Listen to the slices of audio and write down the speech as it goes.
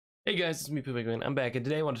Hey guys, it's me, Poop again. I'm back, and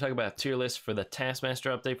today I want to talk about a tier list for the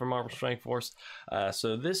Taskmaster update for Marvel Strike Force.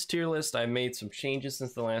 So this tier list, I made some changes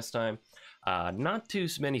since the last time. Not too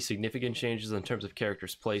many significant changes in terms of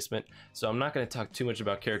characters placement, so I'm not going to talk too much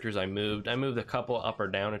about characters I moved. I moved a couple up or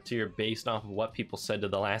down a tier based off of what people said to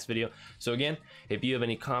the last video. So again, if you have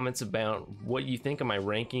any comments about what you think of my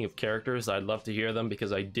ranking of characters, I'd love to hear them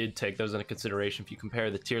because I did take those into consideration. If you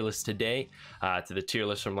compare the tier list today to the tier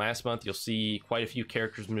list from last month, you'll see quite a few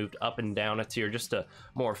characters moved up and down a tier just to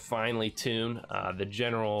more finely tune the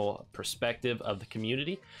general perspective of the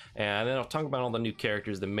community. And then I'll talk about all the new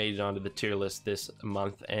characters that made it onto the tier list this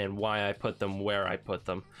month and why I put them where I put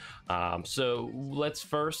them. So let's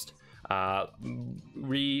first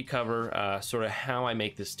recover sort of how I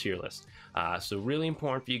make this tier list. So really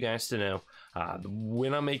important for you guys to know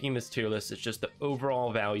when I'm making this tier list, it's just the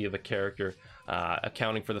overall value of a character,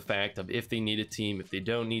 accounting for the fact of if they need a team, if they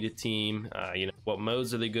don't need a team, you know, what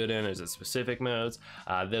modes are they good in, is it specific modes,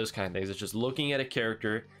 those kind of things. It's just looking at a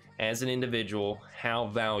character as an individual, how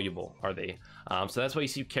valuable are they? So that's why you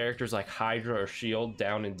see characters like Hydra or Shield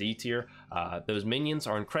down in D tier. Those minions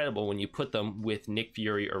are incredible when you put them with Nick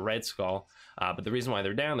Fury or Red Skull, but the reason why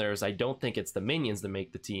they're down there is I don't think it's the minions that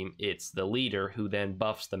make the team, it's the leader who then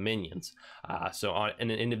buffs the minions. So on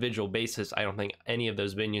an individual basis, I don't think any of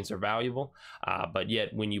those minions are valuable, but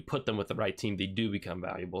yet when you put them with the right team, they do become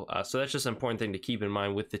valuable. So that's just an important thing to keep in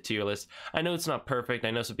mind with the tier list. I know it's not perfect.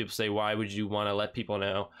 I know some people say, why would you want to let people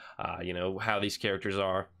know, you know, how these characters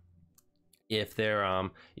are? If they're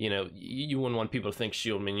you know, you wouldn't want people to think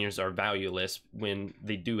shield minions are valueless when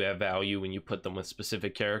they do have value when you put them with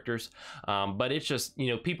specific characters. But it's just, you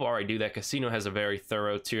know, people already do that. Casino has a very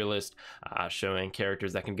thorough tier list showing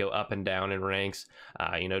characters that can go up and down in ranks,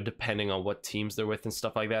 you know, depending on what teams they're with and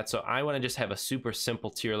stuff like that. So I want to just have a super simple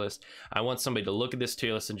tier list. I want somebody to look at this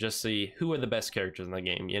tier list and just see who are the best characters in the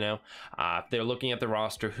game. You know, if they're looking at the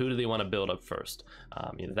roster, who do they want to build up first?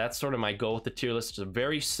 You know, that's sort of my goal with the tier list. It's a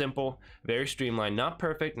very simple, very streamlined, not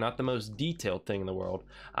perfect, not the most detailed thing in the world,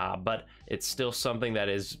 but it's still something that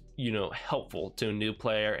is, you know, helpful to a new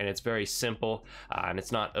player, and it's very simple and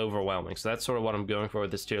it's not overwhelming. So that's sort of what I'm going for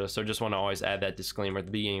with this tier list. So I just want to always add that disclaimer at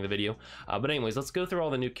the beginning of the video. But anyways, let's go through all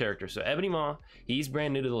the new characters. So Ebony Maw, he's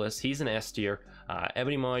brand new to the list. He's an S tier.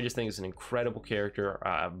 Ebony Maw, I just think is an incredible character,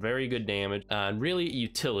 very good damage, and really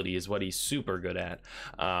utility is what he's super good at.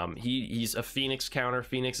 He's a Phoenix counter.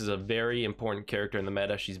 Phoenix is a very important character in the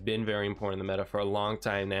meta. She's been very important in the meta for a long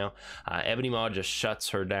time now. Ebony Maw just shuts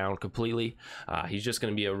her down completely. He's just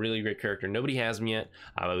going to be a really great character. Nobody has him yet,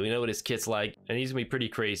 but we know what his kit's like, and he's gonna be pretty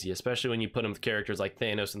crazy, especially when you put him with characters like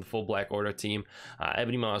Thanos and the full Black Order team.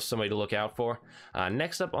 Ebony Maw is somebody to look out for.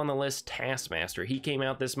 Next up on the list, Taskmaster. He came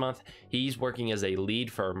out this month. He's working as a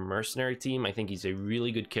lead for a mercenary team. I think he's a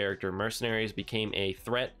really good character. Mercenaries became a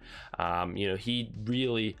threat. You know, he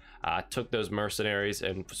really took those mercenaries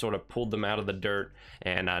and sort of pulled them out of the dirt,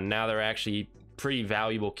 and now they're actually pretty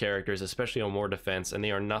valuable characters, especially on more defense, and they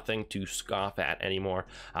are nothing to scoff at anymore.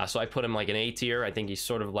 So I put him like an A tier. I think he's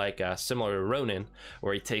sort of like similar to Ronin,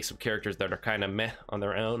 where he takes some characters that are kind of meh on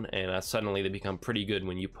their own, and suddenly they become pretty good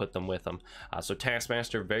when you put them with them. So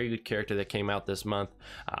Taskmaster, very good character that came out this month,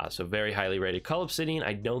 so very highly rated. Cull Obsidian,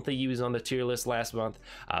 I don't think he was on the tier list last month.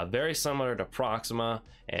 Very similar to Proxima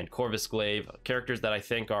and Corvus Glaive, characters that I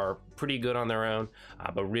think are pretty good on their own,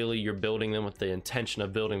 but really you're building them with the intention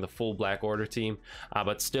of building the full Black Order team.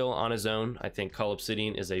 But still on his own, I think Cull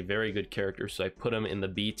Obsidian is a very good character, so I put him in the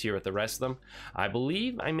B tier with the rest of them. I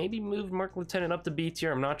believe I maybe moved Mark Lieutenant up to B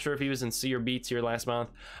tier. I'm not sure if he was in C or B tier last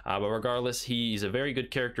month, but regardless, he's a very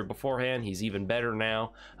good character beforehand. He's even better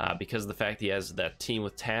now because of the fact he has that team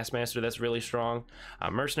with Taskmaster that's really strong.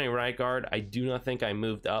 Mercenary Right Guard, I do not think I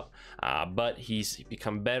moved up, but he's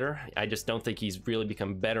become better. I just don't think he's really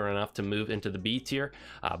become better enough to move into the B tier,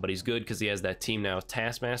 but he's good because he has that team now with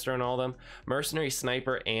Taskmaster and all them. Mercenary,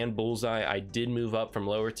 Sniper, and Bullseye, I did move up from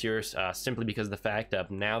lower tiers simply because of the fact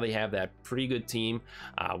that now they have that pretty good team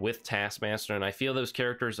with Taskmaster, and I feel those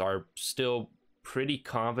characters are still pretty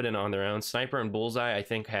confident on their own. Sniper and Bullseye, I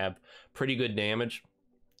think, have pretty good damage.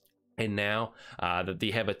 And now that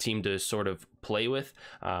they have a team to sort of play with,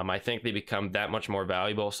 I think they become that much more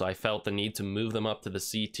valuable. So I felt the need to move them up to the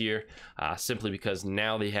C tier simply because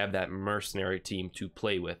now they have that mercenary team to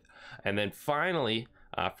play with. And then finally,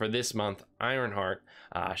 for this month, Ironheart.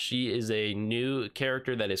 She is a new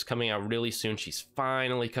character that is coming out really soon. She's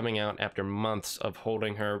finally coming out after months of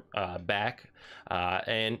holding her back.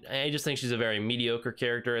 And I just think she's a very mediocre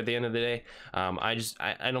character at the end of the day.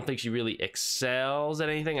 I don't think she really excels at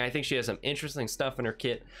anything. I think she has some interesting stuff in her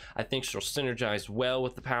kit. I think she'll synergize well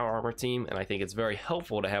with the Power Armor team, and I think it's very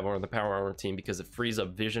helpful to have her on the Power Armor team because it frees up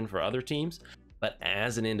vision for other teams. But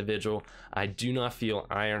as an individual, I do not feel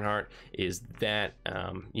Ironheart is that,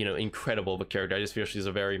 incredible of a character. I just feel she's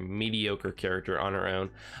a very mediocre character on her own.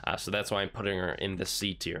 So that's why I'm putting her in the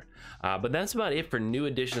C tier. But that's about it for new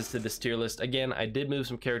additions to this tier list. Again, I did move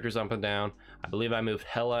some characters up and down. I believe I moved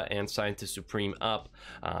Hela and Scientist Supreme up.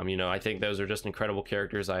 I think those are just incredible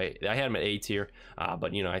characters. I had them at A tier,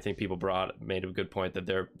 but I think people made a good point that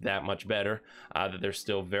they're that much better, that they're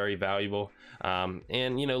still very valuable.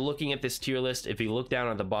 Looking at this tier list, if you look down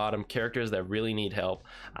at the bottom, characters that really need help,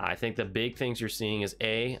 I think the big things you're seeing is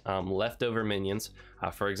leftover minions.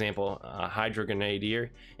 For example, Hydra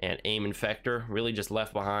Grenadier and Aim Infector, really just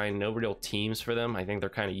left behind, no real teams for them. I think they're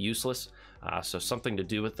kind of useless, so something to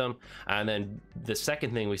do with them. And then the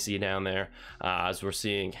second thing we see down there is we're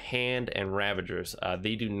seeing Hand and Ravagers.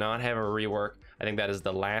 They do not have a rework. I think that is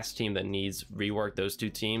the last team that needs rework, those two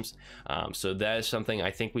teams. So that is something I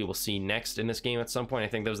think we will see next in this game at some point. I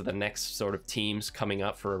think those are the next sort of teams coming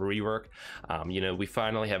up for a rework. We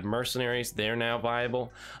finally have Mercenaries. They're now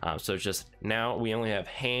viable. So it's just now we only have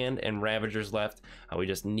Hand and Ravagers left. We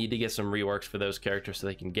just need to get some reworks for those characters so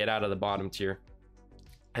they can get out of the bottom tier.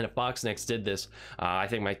 And if Boxnext did this, I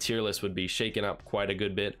think my tier list would be shaken up quite a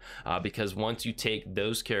good bit, because once you take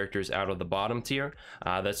those characters out of the bottom tier,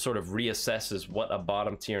 that sort of reassesses what a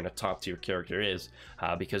bottom tier and a top tier character is,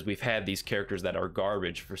 because we've had these characters that are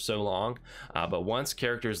garbage for so long. But once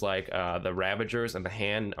characters like the Ravagers and the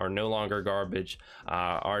Hand are no longer garbage,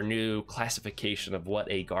 our new classification of what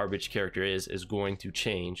a garbage character is going to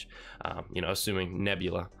change, assuming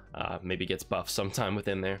Nebula maybe gets buffed sometime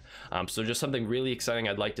within there. So just something really exciting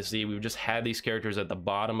I'd like to see. We've just had these characters at the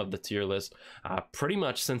bottom of the tier list pretty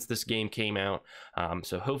much since this game came out.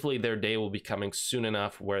 So hopefully their day will be coming soon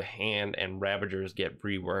enough where Hand and Ravagers get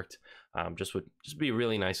reworked. Would be a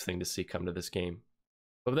really nice thing to see come to this game.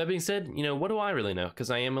 But with that being said, what do I really know?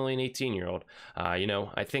 Because I am only an 18-year-old.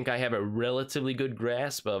 I think I have a relatively good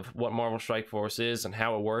grasp of what Marvel Strike Force is and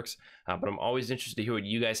how it works. But I'm always interested to hear what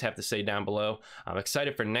you guys have to say down below. I'm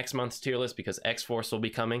excited for next month's tier list because X-Force will be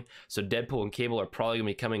coming. So Deadpool and Cable are probably going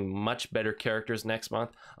to be coming much better characters next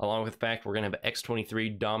month. Along with the fact we're going to have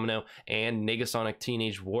X-23, Domino, and Negasonic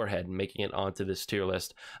Teenage Warhead making it onto this tier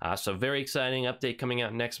list. So very exciting update coming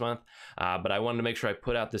out next month. But I wanted to make sure I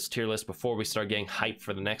put out this tier list before we start getting hyped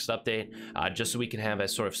for the next update, just so we can have a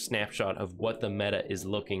sort of snapshot of what the meta is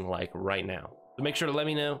looking like right now. So make sure to let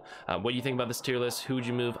me know what you think about this tier list. Who would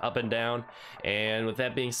you move up and down? And with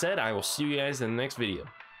that being said, I will see you guys in the next video.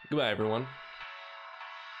 Goodbye, everyone.